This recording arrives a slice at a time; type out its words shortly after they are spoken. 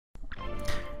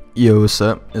Yo, what's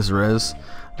up? It's Rez.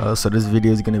 So this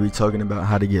video is going to be talking about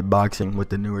how to get boxing with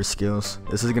the newer skills.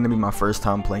 This is going to be my first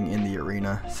time playing in the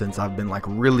arena since I've been like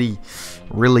really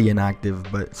inactive,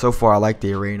 but so far I like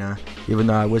the arena, even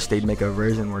though I wish they'd make a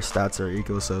version where stats are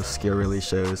equal so skill really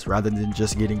shows, rather than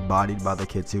just getting bodied by the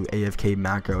kids who AFK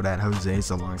macroed at Jose's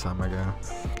a long time ago.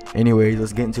 Anyways,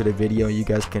 let's get into the video. You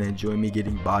guys can enjoy me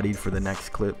getting bodied for the next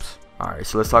clips. Alright,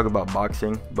 so let's talk about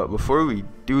boxing, but before we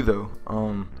do though,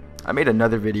 I made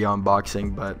another video on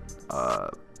boxing, but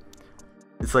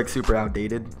it's like super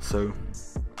outdated, so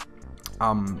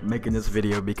I'm making this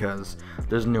video because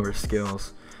there's newer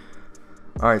skills.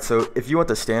 Alright, so if you want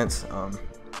the stance,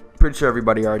 pretty sure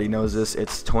everybody already knows this.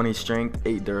 It's 20 strength,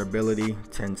 8 durability,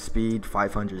 10 speed,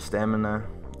 500 stamina,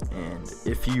 and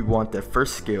if you want the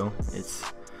first skill, it's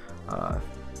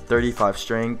 35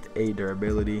 strength, 8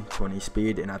 durability, 20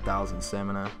 speed, and 1000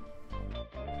 stamina.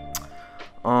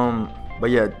 But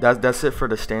yeah, that's it for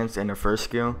the stance and the first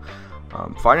skill.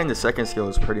 Finding the second skill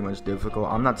is pretty much difficult.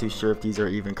 I'm not too sure if these are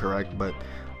even correct, but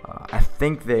I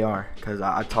think they are, because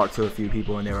I talked to a few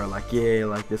people and they were like, yeah,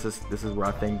 like this is where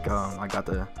I think I got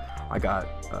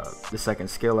the second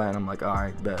skill at, and I'm like, all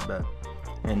right, bet.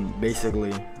 And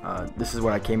basically this is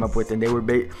what I came up with, and they were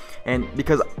and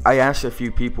because I asked a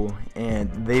few people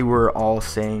and they were all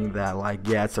saying that like,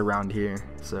 yeah, it's around here,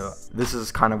 so this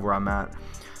is kind of where I'm at.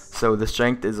 So the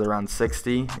strength is around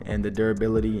 60, and the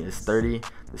durability is 30,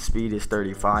 the speed is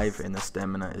 35, and the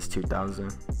stamina is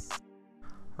 2000.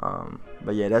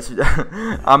 But yeah, that's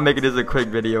I'm making this a quick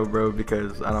video, bro,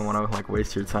 because I don't want to like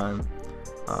waste your time.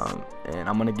 And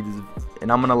I'm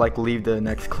gonna like leave the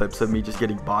next clips of me just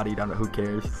getting bodied. I don't know, who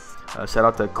cares. Shout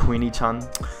out to Queenie-chan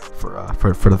for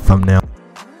the thumbnail.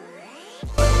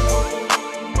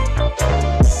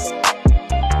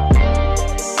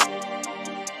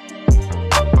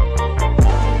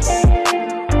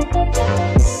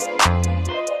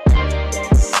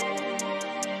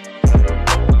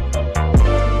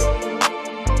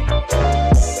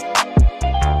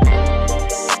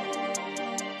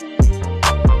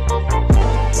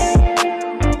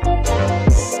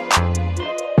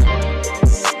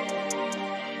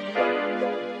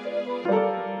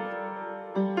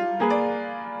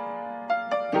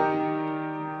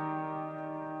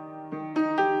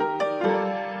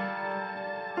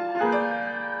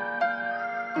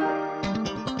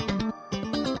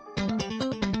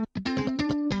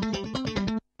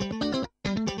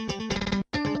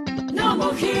 No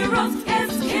more heroes.